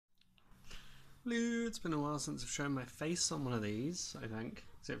Hello, it's been a while since I've shown my face on one of these, I think.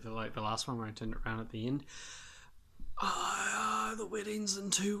 Except for like the last one where I turned it around at the end. The wedding's in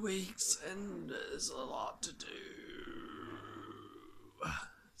 2 weeks and there's a lot to do.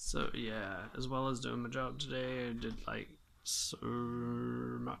 So yeah, as well as doing my job today, I did like so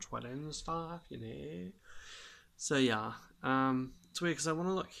much wedding stuff, you know. So yeah, it's weird because I want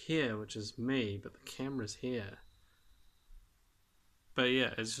to look here, which is me, but the camera's here. But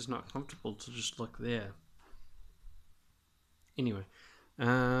yeah, it's just not comfortable to just look there. Anyway,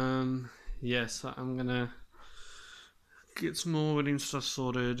 yeah, so I'm gonna get some more wedding stuff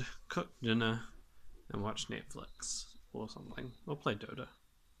sorted, cook dinner, and watch Netflix or something, or play Dota.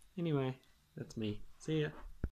 Anyway, that's me. See ya.